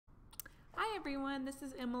Hi everyone, this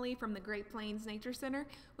is Emily from the Great Plains Nature Center.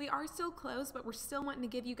 We are still closed, but we're still wanting to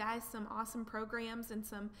give you guys some awesome programs and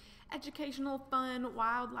some educational, fun,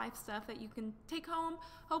 wildlife stuff that you can take home.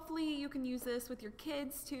 Hopefully you can use this with your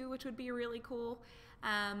kids too, which would be really cool.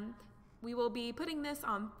 We will be putting this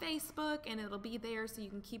on Facebook and it'll be there so you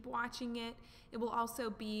can keep watching it. It will also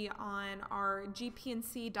be on our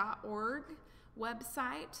gpnc.org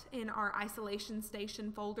website in our isolation station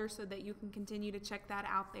folder so that you can continue to check that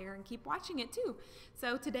out there and keep watching it too.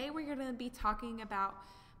 So today we're going to be talking about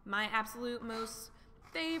my absolute most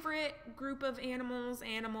favorite group of animals.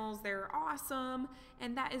 They're awesome,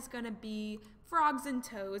 and that is going to be frogs and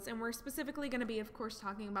toads, and we're specifically going to be, of course,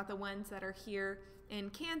 talking about the ones that are here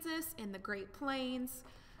in Kansas in the Great Plains,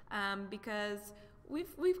 because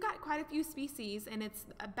we've got quite a few species, and it's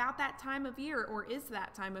about that time of year, or is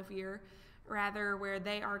that time of year rather, where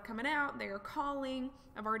they are coming out, they are calling.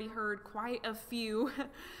 I've already heard quite a few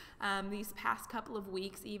these past couple of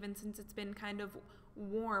weeks, even since it's been kind of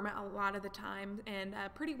warm a lot of the time and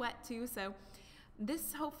pretty wet too. So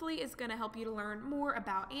this hopefully is going to help you to learn more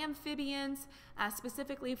about amphibians,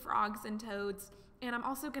 specifically frogs and toads. And I'm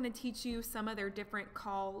also going to teach you some of their different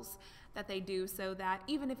calls that they do, so that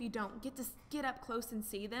even if you don't get to get up close and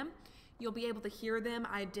see them, you'll be able to hear them,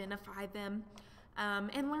 identify them,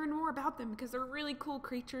 and learn more about them, because they're really cool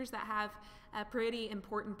creatures that have a pretty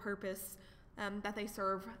important purpose that they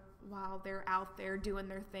serve while they're out there doing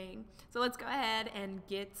their thing. So let's go ahead and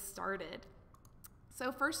get started.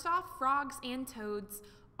 So first off, frogs and toads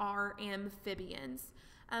are amphibians.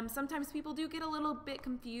 Sometimes people do get a little bit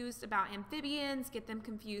confused about amphibians, get them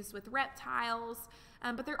confused with reptiles,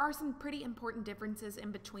 but there are some pretty important differences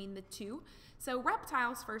in between the two. So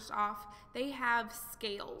reptiles, first off, they have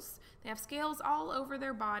scales. They have scales all over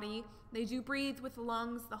their body. They do breathe with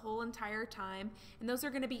lungs the whole entire time, and those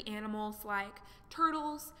are going to be animals like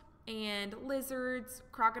turtles and lizards,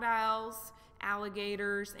 crocodiles,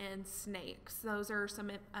 alligators, and snakes. Those are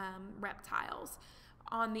some reptiles.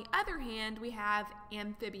 On the other hand, we have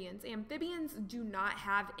amphibians. Amphibians do not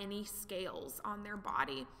have any scales on their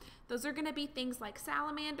body. Those are going to be things like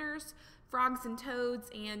salamanders, frogs and toads,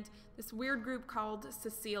 and this weird group called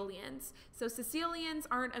caecilians. So caecilians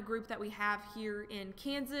aren't a group that we have here in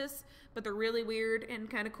Kansas, but they're really weird and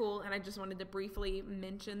kind of cool, and I just wanted to briefly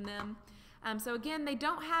mention them. So again, they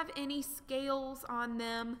don't have any scales on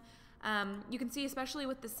them. You can see, especially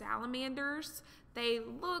with the salamanders, they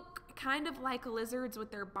look kind of like lizards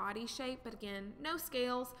with their body shape, but again, no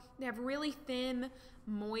scales. They have really thin,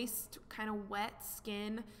 moist, kind of wet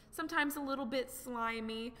skin, sometimes a little bit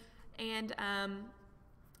slimy, and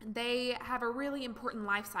they have a really important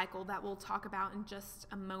life cycle that we'll talk about in just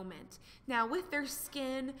a moment. Now, with their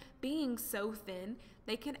skin being so thin,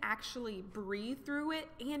 they can actually breathe through it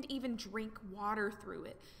and even drink water through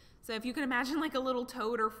it. So if you can imagine like a little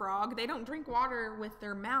toad or frog, they don't drink water with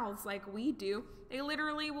their mouths like we do. They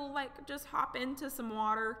literally will like just hop into some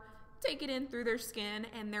water, take it in through their skin,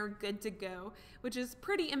 and they're good to go, which is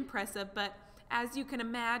pretty impressive. But as you can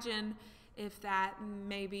imagine, if that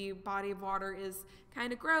maybe body of water is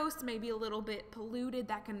kind of gross, maybe a little bit polluted,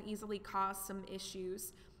 that can easily cause some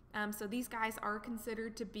issues. So these guys are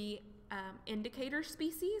considered to be indicator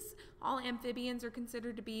species. All amphibians are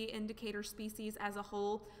considered to be indicator species as a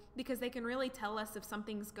whole, because they can really tell us if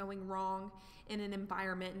something's going wrong in an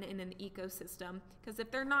environment and in an ecosystem. Because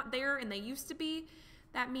if they're not there and they used to be,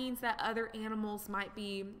 that means that other animals might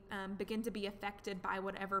be begin to be affected by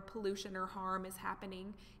whatever pollution or harm is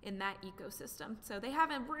happening in that ecosystem. So they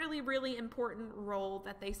have a really, really important role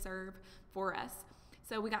that they serve for us.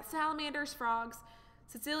 So we got salamanders, frogs,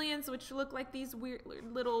 caecilians, which look like these weird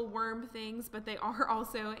little worm things, but they are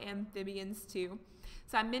also amphibians too.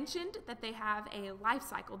 So I mentioned that they have a life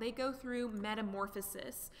cycle. They go through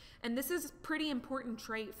metamorphosis, and this is a pretty important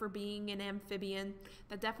trait for being an amphibian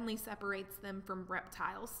that definitely separates them from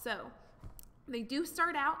reptiles. So they do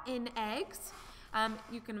start out in eggs.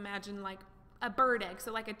 You can imagine like a bird egg,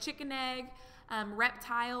 so like a chicken egg.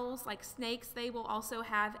 Reptiles like snakes, they will also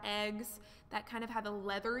have eggs that kind of have a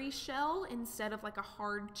leathery shell instead of like a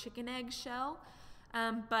hard chicken egg shell.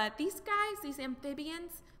 But these guys, these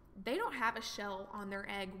amphibians, they don't have a shell on their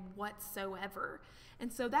egg whatsoever.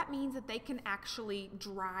 And so that means that they can actually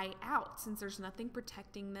dry out since there's nothing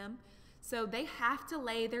protecting them. So they have to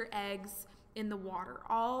lay their eggs in the water.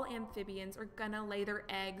 All amphibians are gonna lay their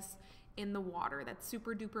eggs in the water. That's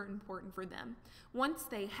super duper important for them. Once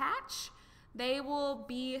they hatch, they will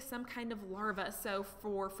be some kind of larva. So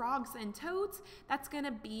for frogs and toads, that's going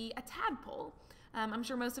to be a tadpole. I'm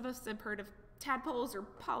sure most of us have heard of tadpoles or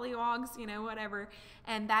pollywogs, you know, whatever.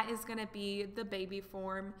 And that is going to be the baby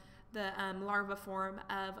form the larva form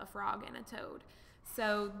of a frog and a toad.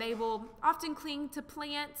 So they will often cling to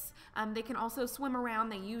plants. They can also swim around.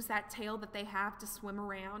 They use that tail that they have to swim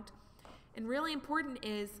around. And really important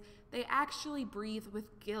is they actually breathe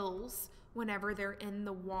with gills whenever they're in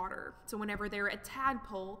the water. So whenever they're a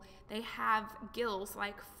tadpole, they have gills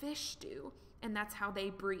like fish do, and that's how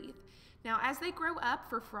they breathe. Now, as they grow up,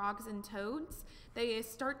 for frogs and toads, they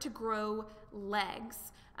start to grow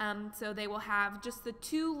legs. So they will have just the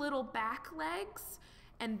two little back legs,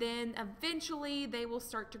 and then eventually they will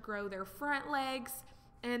start to grow their front legs,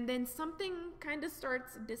 and then something kind of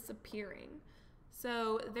starts disappearing.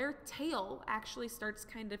 So their tail actually starts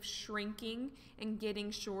kind of shrinking and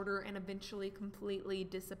getting shorter and eventually completely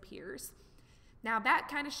disappears. Now that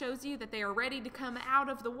kind of shows you that they are ready to come out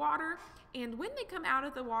of the water, and when they come out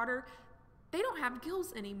of the water, they don't have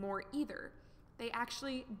gills anymore either. They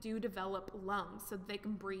actually do develop lungs so that they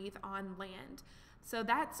can breathe on land. So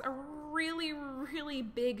that's a really, really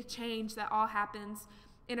big change that all happens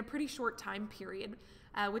in a pretty short time period,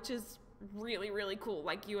 which is really, really cool.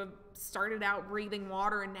 Like, you have started out breathing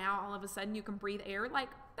water and now all of a sudden you can breathe air. Like,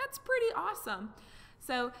 that's pretty awesome.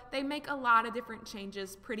 So they make a lot of different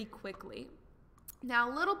changes pretty quickly.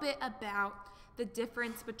 Now, a little bit about the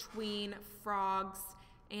difference between frogs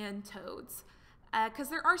and toads, because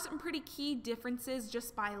there are some pretty key differences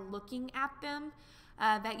just by looking at them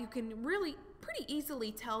that you can really pretty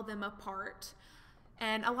easily tell them apart.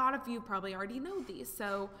 And a lot of you probably already know these.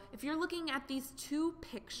 So if you're looking at these two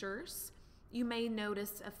pictures, you may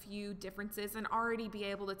notice a few differences and already be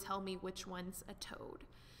able to tell me which one's a toad.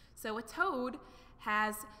 So a toad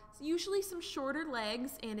has usually some shorter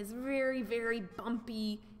legs and is very, very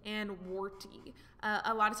bumpy and warty.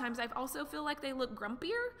 A lot of times I also feel like they look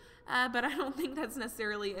grumpier, but I don't think that's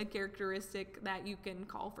necessarily a characteristic that you can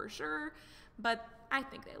call for sure, but I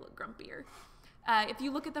think they look grumpier. If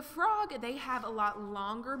you look at the frog, they have a lot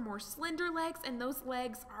longer, more slender legs, and those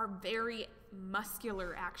legs are very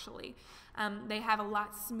muscular, actually. They have a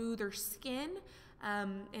lot smoother skin,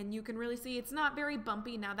 and you can really see it's not very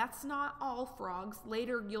bumpy. Now, that's not all frogs.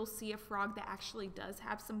 Later, you'll see a frog that actually does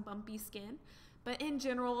have some bumpy skin, but in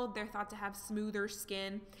general, they're thought to have smoother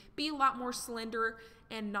skin, be a lot more slender,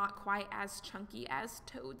 and not quite as chunky as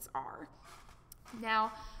toads are.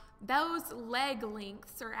 Now, those leg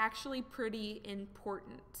lengths are actually pretty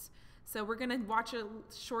important. So we're gonna watch a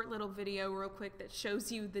short little video real quick that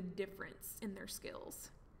shows you the difference in their skills.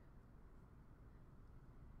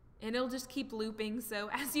 And it'll just keep looping. So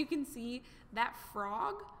as you can see, that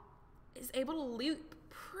frog is able to loop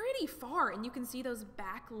pretty far, and you can see those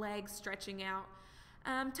back legs stretching out.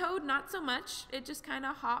 Toad, not so much. It just kind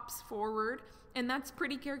of hops forward, and that's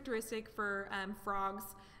pretty characteristic for frogs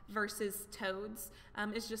versus toads.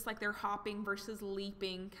 It's just like they're hopping versus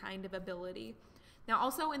leaping kind of ability. Now,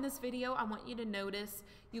 also in this video, I want you to notice,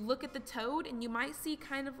 you look at the toad and you might see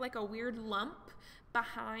kind of like a weird lump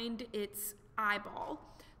behind its eyeball.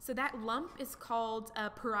 So that lump is called a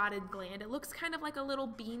parotid gland. It looks kind of like a little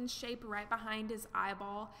bean shape right behind his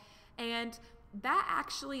eyeball, and that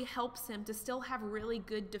actually helps him to still have really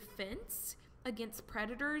good defense against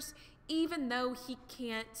predators, even though he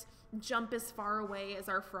can't jump as far away as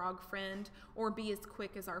our frog friend or be as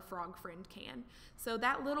quick as our frog friend can. So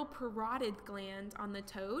that little parotid gland on the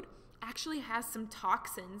toad actually has some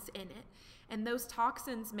toxins in it, and those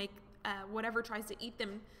toxins make whatever tries to eat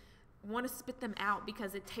them want to spit them out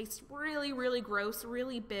because it tastes really, really gross,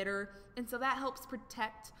 really bitter, and so that helps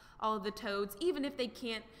protect all of the toads, even if they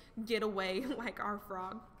can't get away like our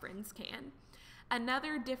frog friends can.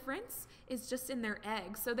 Another difference is just in their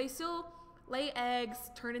eggs. So they still lay eggs,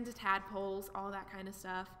 turn into tadpoles, all that kind of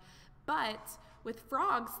stuff. But with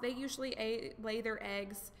frogs, they usually lay their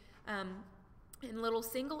eggs in little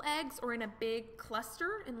single eggs or in a big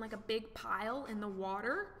cluster, in like a big pile in the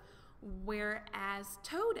water. Whereas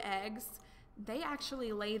toad eggs, they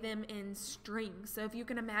actually lay them in strings. So if you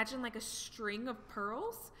can imagine like a string of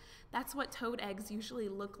pearls, that's what toad eggs usually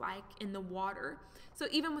look like in the water. So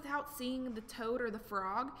even without seeing the toad or the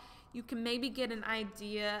frog, you can maybe get an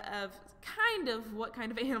idea of kind of what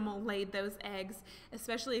kind of animal laid those eggs,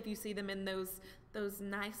 especially if you see them in those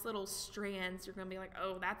nice little strands. You're gonna be like,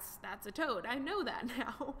 oh, that's a toad. I know that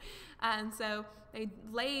now. And so they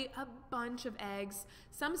lay a bunch of eggs.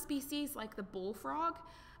 Some species, like the bullfrog,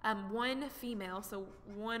 one female, so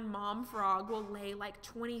one mom frog, will lay like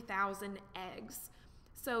 20,000 eggs.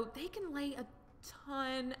 So they can lay a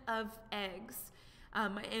ton of eggs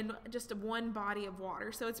in just one body of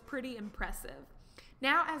water. So it's pretty impressive.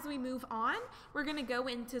 Now, as we move on, we're going to go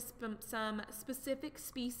into some specific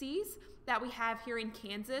species that we have here in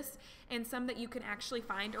Kansas and some that you can actually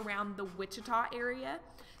find around the Wichita area.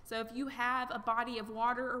 So if you have a body of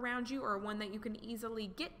water around you or one that you can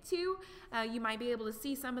easily get to, you might be able to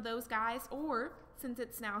see some of those guys, or since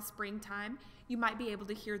it's now springtime, you might be able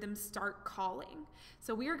to hear them start calling.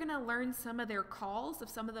 So we are going to learn some of their calls of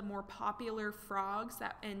some of the more popular frogs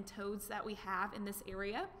and toads that we have in this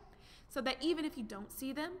area, so that even if you don't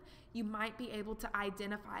see them, you might be able to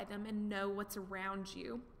identify them and know what's around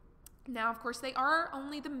you. Now, of course, they are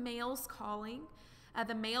only the males calling.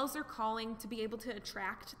 The males are calling to be able to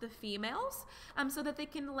attract the females so that they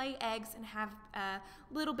can lay eggs and have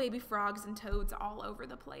little baby frogs and toads all over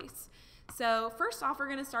the place. So first off, we're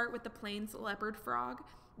going to start with the plains leopard frog.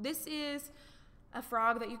 This is a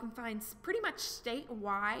frog that you can find pretty much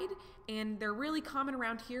statewide, and they're really common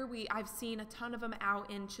around here. I've seen a ton of them out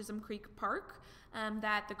in Chisholm Creek Park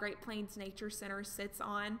that the Great Plains Nature Center sits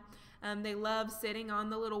on. They love sitting on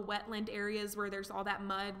the little wetland areas where there's all that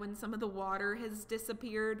mud when some of the water has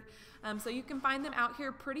disappeared. So you can find them out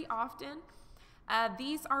here pretty often.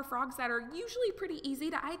 These are frogs that are usually pretty easy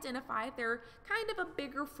to identify. They're kind of a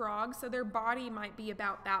bigger frog, so their body might be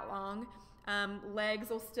about that long. Legs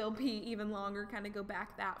will still be even longer, kind of go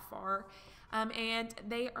back that far. And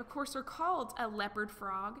they, of course, are called a leopard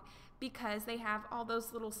frog because they have all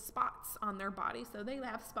those little spots on their body. So they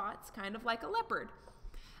have spots kind of like a leopard.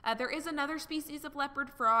 There is another species of leopard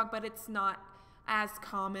frog, but it's not as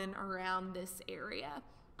common around this area.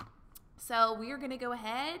 So we are going to go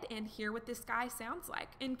ahead and hear what this guy sounds like.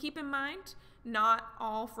 And keep in mind, not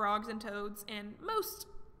all frogs and toads, and most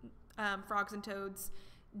frogs and toads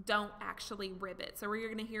don't actually ribbit. So we're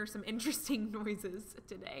going to hear some interesting noises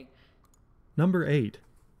today. Number 8,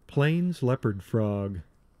 plains leopard frog,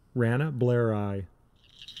 Rana blairi.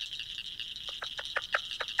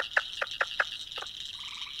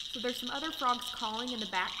 So there's some other frogs calling in the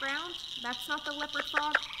background. That's not the leopard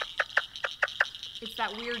frog. It's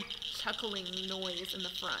that weird chuckling noise in the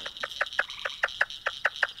front.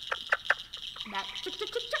 That chuck, chuck,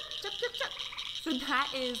 chuck, chuck, chuck, chuck. So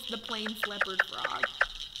that is the plains leopard frog.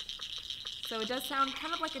 So it does sound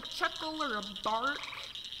kind of like a chuckle or a bark.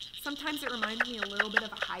 Sometimes it reminds me a little bit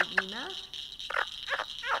of a hyena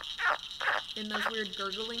in those weird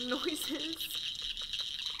gurgling noises.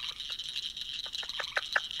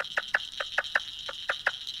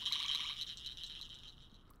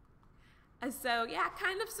 So yeah,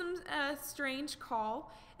 kind of some strange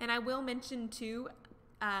call. And I will mention too,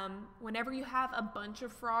 whenever you have a bunch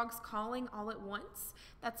of frogs calling all at once,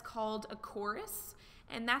 that's called a chorus.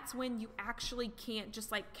 And that's when you actually can't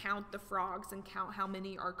just like count the frogs and count how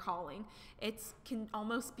many are calling. It can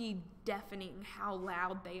almost be deafening how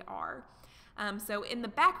loud they are. So in the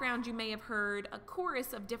background, you may have heard a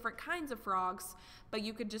chorus of different kinds of frogs, but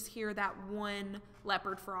you could just hear that one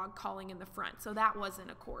leopard frog calling in the front. So that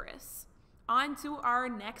wasn't a chorus. On to our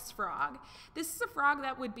next frog. This is a frog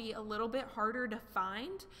that would be a little bit harder to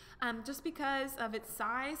find just because of its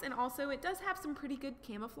size, and also it does have some pretty good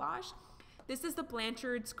camouflage. This is the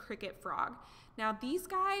Blanchard's cricket frog. Now these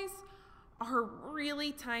guys are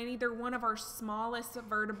really tiny. They're one of our smallest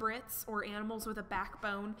vertebrates or animals with a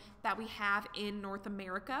backbone that we have in North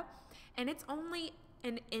America, and it's only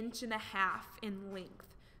 1.5 inches in length.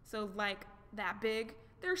 So like that big.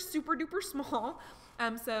 They're super duper small.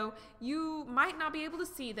 So you might not be able to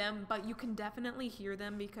see them, but you can definitely hear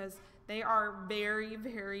them because they are very,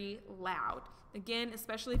 very loud. Again,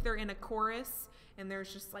 especially if they're in a chorus and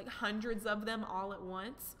there's just like hundreds of them all at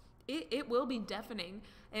once, it will be deafening.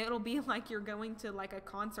 It'll be like you're going to like a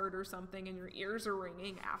concert or something and your ears are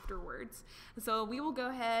ringing afterwards. So we will go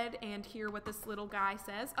ahead and hear what this little guy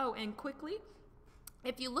says. Oh, and quickly,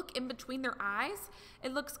 if you look in between their eyes,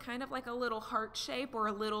 it looks kind of like a little heart shape or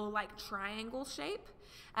a little like triangle shape.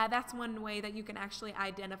 That's one way that you can actually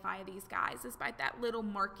identify these guys, is by that little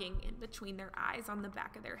marking in between their eyes on the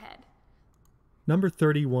back of their head. Number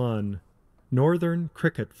 31, northern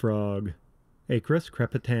cricket frog, Acris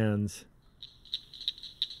crepitans.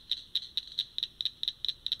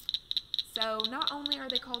 So not only are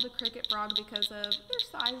they called a cricket frog because of their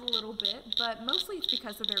size a little bit, but mostly it's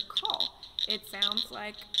because of their call. It sounds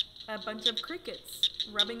like a bunch of crickets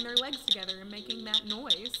rubbing their legs together and making that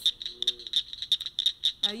noise.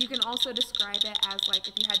 You can also describe it as like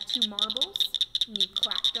if you had two marbles and you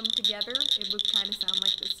clacked them together, it would kind of sound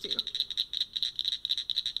like this too.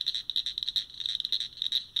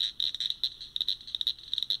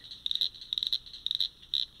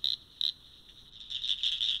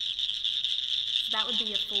 That would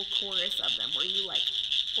be a full chorus of them where you like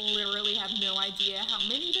literally have no idea how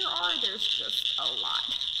many there are. There's just a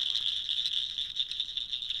lot.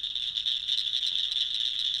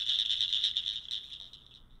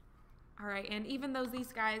 All right, and even though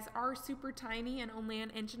these guys are super tiny and only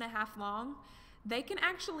 1.5 inches long, they can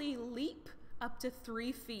actually leap up to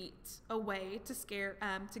 3 feet away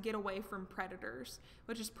to get away from predators,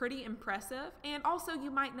 which is pretty impressive. And also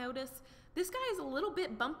you might notice this guy is a little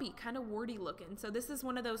bit bumpy, kind of warty looking. So this is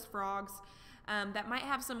one of those frogs that might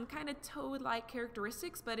have some kind of toad-like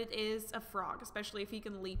characteristics, but it is a frog, especially if he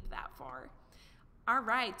can leap that far. All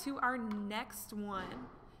right, to our next one.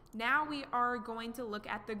 Now we are going to look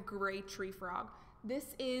at the gray tree frog.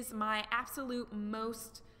 This is my absolute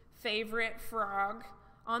most favorite frog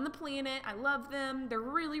on the planet. I love them. They're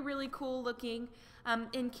really, really cool looking.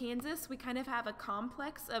 In Kansas, we kind of have a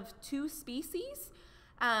complex of 2 species.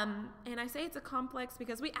 And I say it's a complex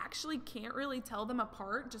because we actually can't really tell them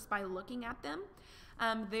apart just by looking at them.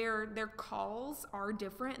 Their calls are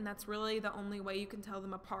different, and that's really the only way you can tell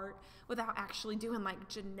them apart without actually doing like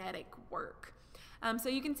genetic work. So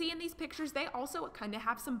you can see in these pictures, they also kind of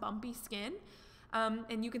have some bumpy skin.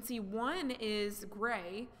 And you can see one is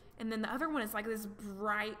gray, and then the other one is like this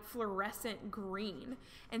bright fluorescent green.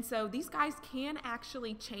 And so these guys can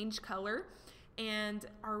actually change color and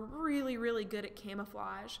are really, really good at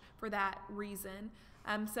camouflage for that reason.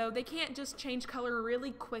 So they can't just change color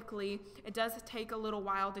really quickly. It does take a little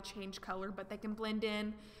while to change color, but they can blend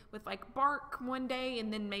in with like bark one day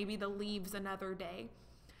and then maybe the leaves another day.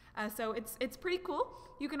 So it's pretty cool.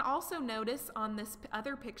 You can also notice on this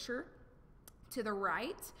other picture to the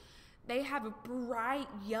right, they have a bright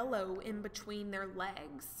yellow in between their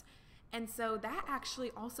legs. And so that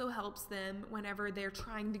actually also helps them whenever they're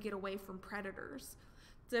trying to get away from predators.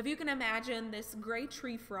 So if you can imagine this gray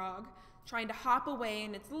tree frog trying to hop away,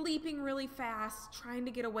 and it's leaping really fast, trying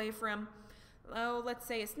to get away from, oh, let's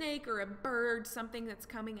say a snake or a bird, something that's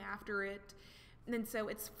coming after it. And so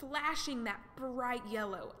it's flashing that bright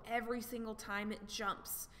yellow every single time it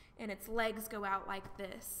jumps, and its legs go out like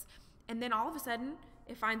this. And then all of a sudden,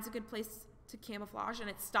 it finds a good place to camouflage, and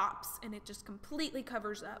it stops, and it just completely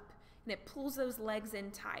covers up, and it pulls those legs in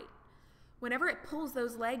tight. Whenever it pulls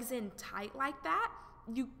those legs in tight like that,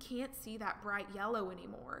 you can't see that bright yellow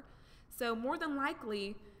anymore. So more than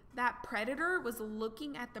likely, that predator was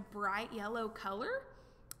looking at the bright yellow color,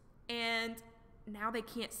 and now they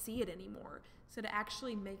can't see it anymore. So it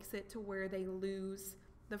actually makes it to where they lose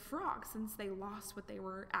the frog, since they lost what they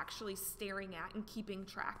were actually staring at and keeping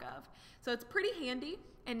track of. So it's pretty handy.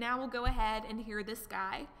 And now we'll go ahead and hear this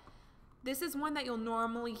guy. This is one that you'll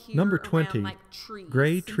normally hear Number 20, around like trees.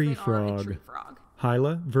 gray tree frog,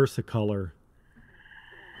 Hyla versicolor.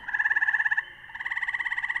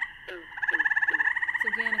 So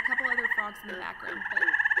again, a couple other frogs in the background, but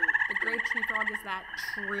the gray tree frog is that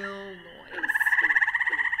trill noise.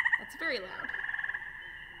 That's very loud.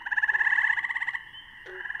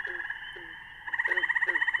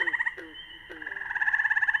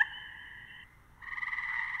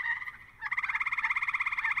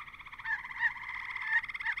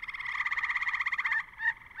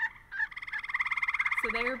 So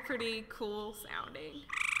they're pretty cool sounding.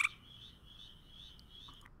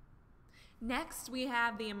 Next, we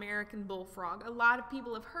have the American bullfrog. A lot of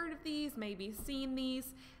people have heard of these, maybe seen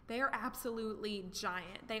these. They are absolutely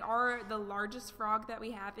giant. They are the largest frog that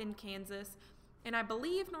we have in Kansas, and I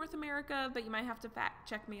believe North America, but you might have to fact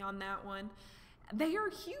check me on that one. They are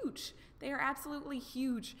huge. They are absolutely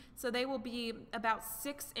huge. So they will be about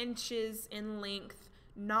 6 inches in length,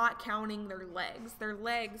 not counting their legs. Their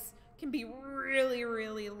legs can be really,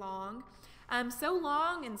 really long. So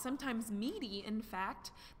long and sometimes meaty, in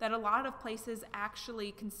fact, that a lot of places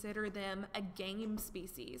actually consider them a game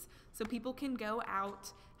species. So people can go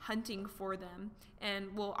out hunting for them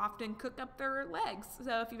and will often cook up their legs.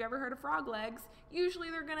 So if you've ever heard of frog legs, usually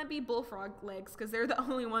they're gonna be bullfrog legs because they're the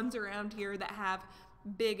only ones around here that have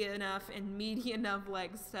big enough and meaty enough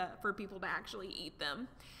legs for people to actually eat them.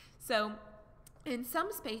 So in some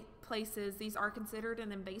places, these are considered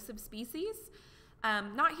an invasive species.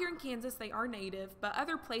 Not here in Kansas, they are native, but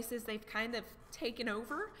other places they've kind of taken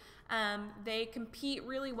over. They compete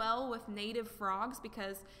really well with native frogs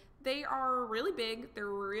because they are really big, they're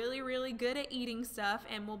really, really good at eating stuff,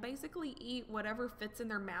 and will basically eat whatever fits in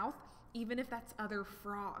their mouth, even if that's other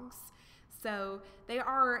frogs. So they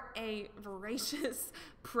are a voracious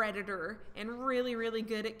predator and really, really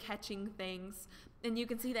good at catching things. And you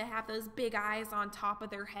can see they have those big eyes on top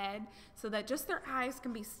of their head so that just their eyes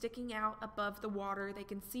can be sticking out above the water. They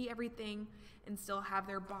can see everything and still have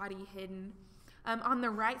their body hidden. On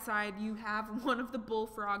the right side, you have one of the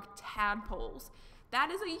bullfrog tadpoles. That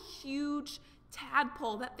is a huge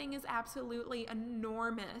tadpole. That thing is absolutely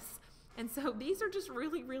enormous. And so these are just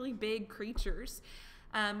really, really big creatures.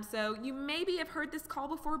 So you maybe have heard this call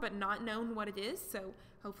before, but not known what it is. So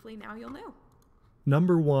hopefully now you'll know.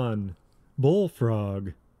 Number 1.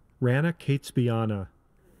 Bullfrog, Rana catesbiana.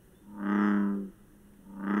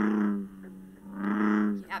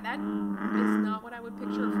 Yeah, that is not what I would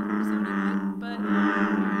picture a frog sounding like, but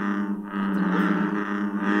it's a bullfrog.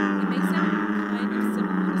 It may sound kind of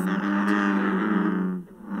similar to something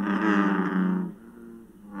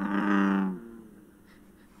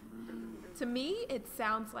to me, it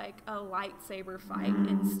sounds like a lightsaber fight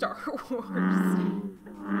in Star Wars.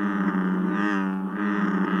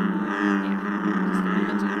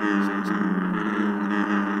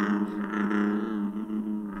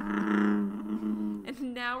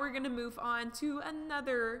 And now we're going to move on to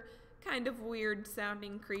another kind of weird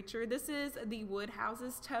sounding creature. This is the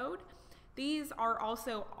Woodhouse's toad. These are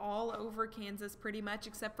also all over Kansas pretty much,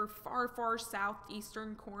 except for far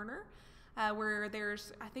southeastern corner, where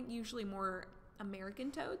there's, I think, usually more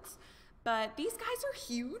American toads. But these guys are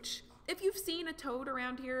huge. If you've seen a toad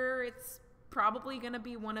around here, it's probably going to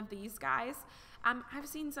be one of these guys. I've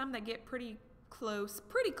seen some that get pretty close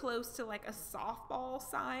to like a softball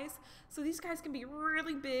size. So these guys can be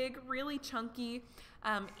really big, really chunky,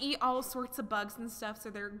 eat all sorts of bugs and stuff. So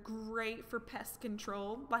they're great for pest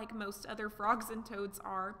control, like most other frogs and toads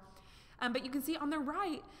are. But you can see on the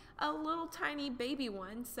right, a little tiny baby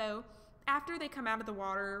one. So after they come out of the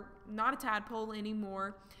water, not a tadpole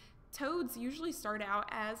anymore, toads usually start out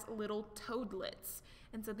as little toadlets.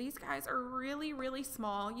 And so these guys are really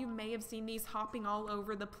small. You may have seen these hopping all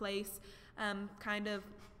over the place, kind of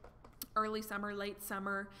early summer, late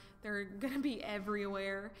summer. They're gonna be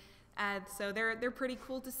everywhere. So they're pretty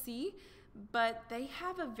cool to see, but they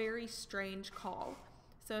have a very strange call.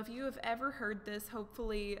 So if you have ever heard this,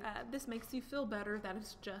 hopefully this makes you feel better that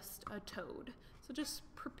it's just a toad. So just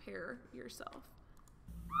prepare yourself.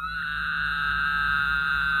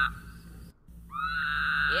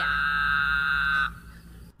 Yeah.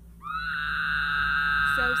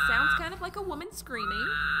 So sounds kind of like a woman screaming,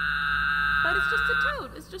 but it's just a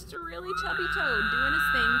toad. It's just a really chubby toad doing his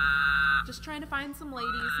thing, just trying to find some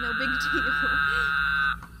ladies, no big deal.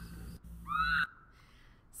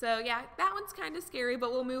 So yeah, that one's kind of scary,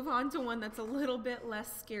 but we'll move on to one that's a little bit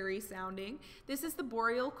less scary sounding. This is the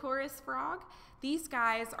boreal chorus frog. These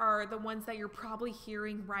guys are the ones that you're probably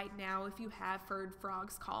hearing right now if you have heard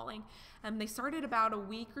frogs calling. They started about a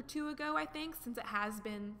week or two ago, I think, since it has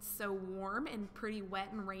been so warm and pretty wet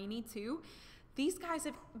and rainy too. These guys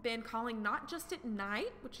have been calling not just at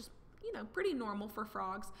night, which is, you know, pretty normal for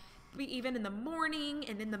frogs, but even in the morning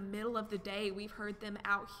and in the middle of the day, we've heard them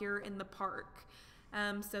out here in the park.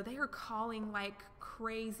 So they are calling like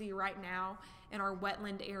crazy right now in our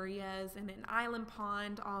wetland areas and in Island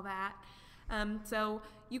Pond, all that. So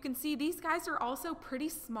you can see these guys are also pretty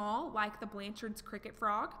small, like the Blanchard's cricket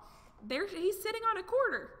frog. He's sitting on a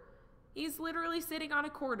quarter. He's literally sitting on a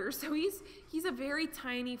quarter. So he's a very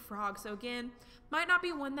tiny frog. So again, might not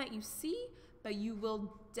be one that you see, but you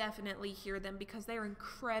will definitely hear them because they are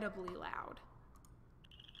incredibly loud.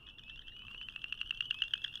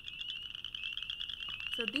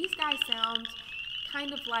 So these guys sound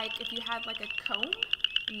kind of like if you had like a comb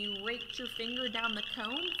and you raked your finger down the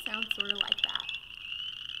comb, it sounds sort of like that.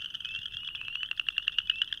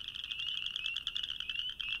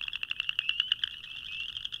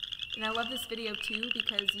 And I love this video too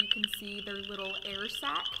because you can see their little air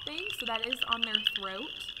sac thing, so that is on their throat,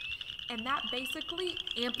 and that basically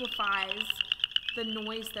amplifies the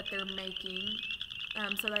noise that they're making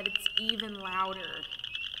so that it's even louder.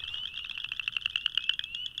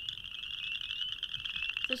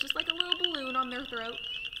 So it's just like a little balloon on their throat.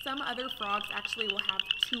 Some other frogs actually will have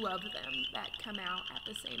two of them that come out at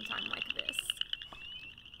the same time like this.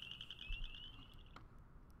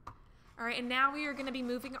 All right, and now we are going to be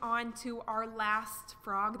moving on to our last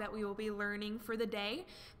frog that we will be learning for the day.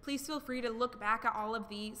 Please feel free to look back at all of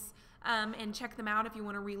these and check them out if you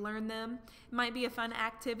want to relearn them. It might be a fun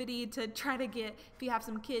activity to try to get, if you have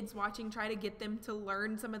some kids watching, try to get them to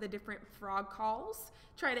learn some of the different frog calls.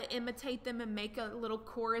 Try to imitate them and make a little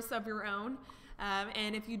chorus of your own.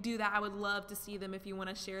 And if you do that, I would love to see them if you want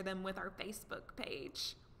to share them with our Facebook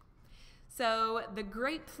page. So the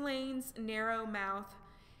Great Plains narrowmouth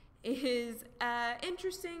is an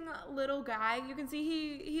interesting little guy. You can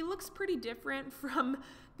see he looks pretty different from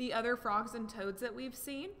the other frogs and toads that we've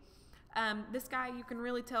seen. This guy, you can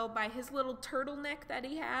really tell by his little turtleneck that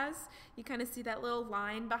he has. You kind of see that little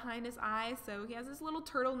line behind his eye, so he has this little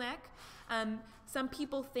turtleneck. Some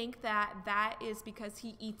people think that that is because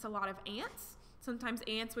he eats a lot of ants, Sometimes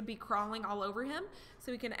ants would be crawling all over him,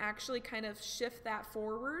 so we can actually kind of shift that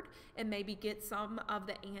forward and maybe get some of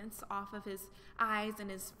the ants off of his eyes and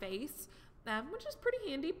his face, which is pretty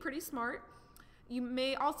handy, pretty smart. You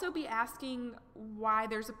may also be asking why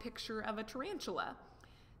there's a picture of a tarantula.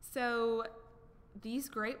 So these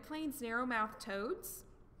Great Plains narrow-mouthed toads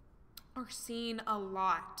are seen a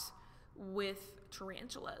lot with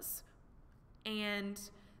tarantulas. And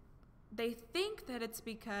they think that it's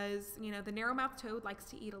because, you know, the narrow-mouthed toad likes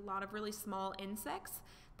to eat a lot of really small insects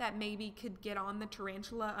that maybe could get on the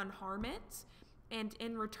tarantula and harm it. And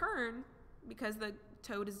in return, because the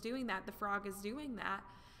toad is doing that, the frog is doing that,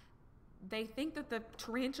 they think that the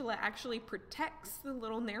tarantula actually protects the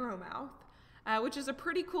little narrow-mouth, which is a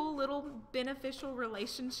pretty cool little beneficial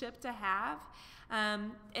relationship to have.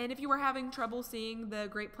 And if you were having trouble seeing the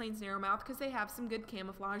Great Plains narrow-mouth, because they have some good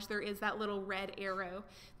camouflage, there is that little red arrow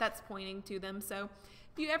that's pointing to them. So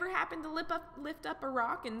if you ever happen to lift up a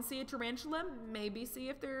rock and see a tarantula, maybe see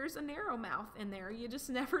if there's a narrow-mouth in there. You just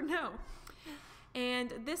never know.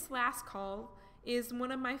 And this last call is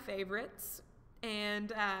one of my favorites,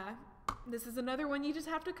 and this is another one you just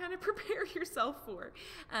have to kind of prepare yourself for.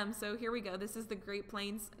 So here we go. This is the Great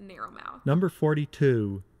Plains narrow-mouth. Number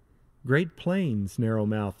 42. Great Plains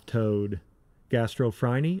narrow-mouthed toad,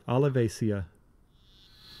 Gastrophryne olivacea.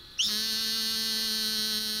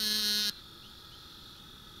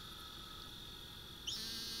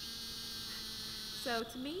 So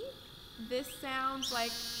to me, this sounds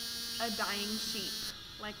like a dying sheep,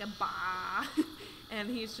 like a bah, and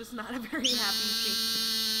he's just not a very happy sheep.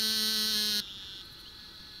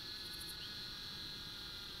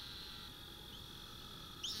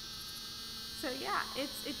 So yeah,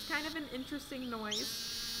 it's kind of an interesting noise.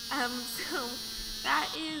 So that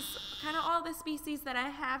is kind of all the species that I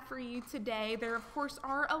have for you today. There of course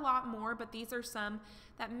are a lot more, but these are some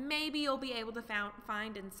that maybe you'll be able to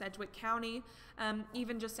find in Sedgwick County,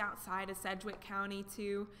 even just outside of Sedgwick County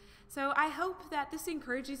too. So I hope that this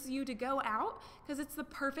encourages you to go out, because it's the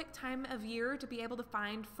perfect time of year to be able to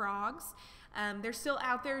find frogs. They're still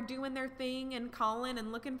out there doing their thing and calling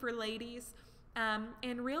and looking for ladies.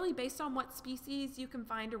 And really, based on what species you can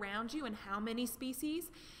find around you and how many species,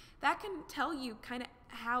 that can tell you kind of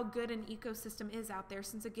how good an ecosystem is out there,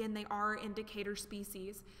 since again, they are indicator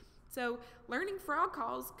species. So learning frog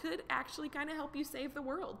calls could actually kind of help you save the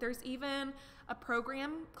world. There's even a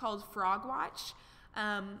program called Frog Watch.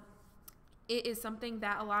 It is something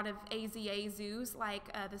that a lot of AZA zoos,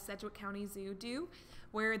 like the Sedgwick County Zoo, do,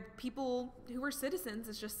 where people who are citizens,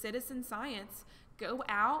 it's just citizen science, go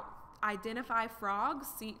out, identify frogs,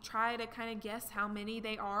 try to kind of guess how many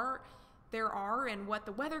there are and what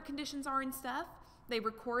the weather conditions are and stuff. They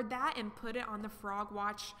record that and put it on the Frog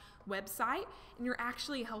Watch website, and you're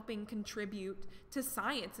actually helping contribute to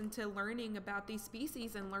science and to learning about these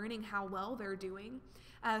species and learning how well they're doing.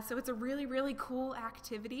 So it's a really, really cool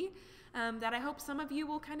activity that I hope some of you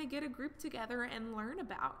will kind of get a group together and learn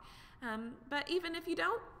about. But even if you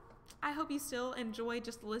don't, I hope you still enjoy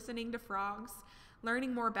just listening to frogs,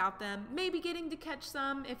 learning more about them, maybe getting to catch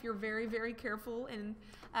some if you're very, very careful and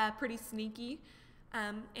pretty sneaky.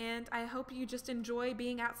 And I hope you just enjoy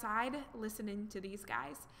being outside listening to these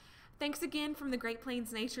guys. Thanks again from the Great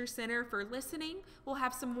Plains Nature Center for listening. We'll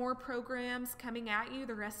have some more programs coming at you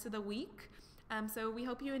the rest of the week. So we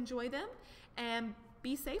hope you enjoy them and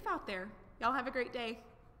be safe out there. Y'all have a great day.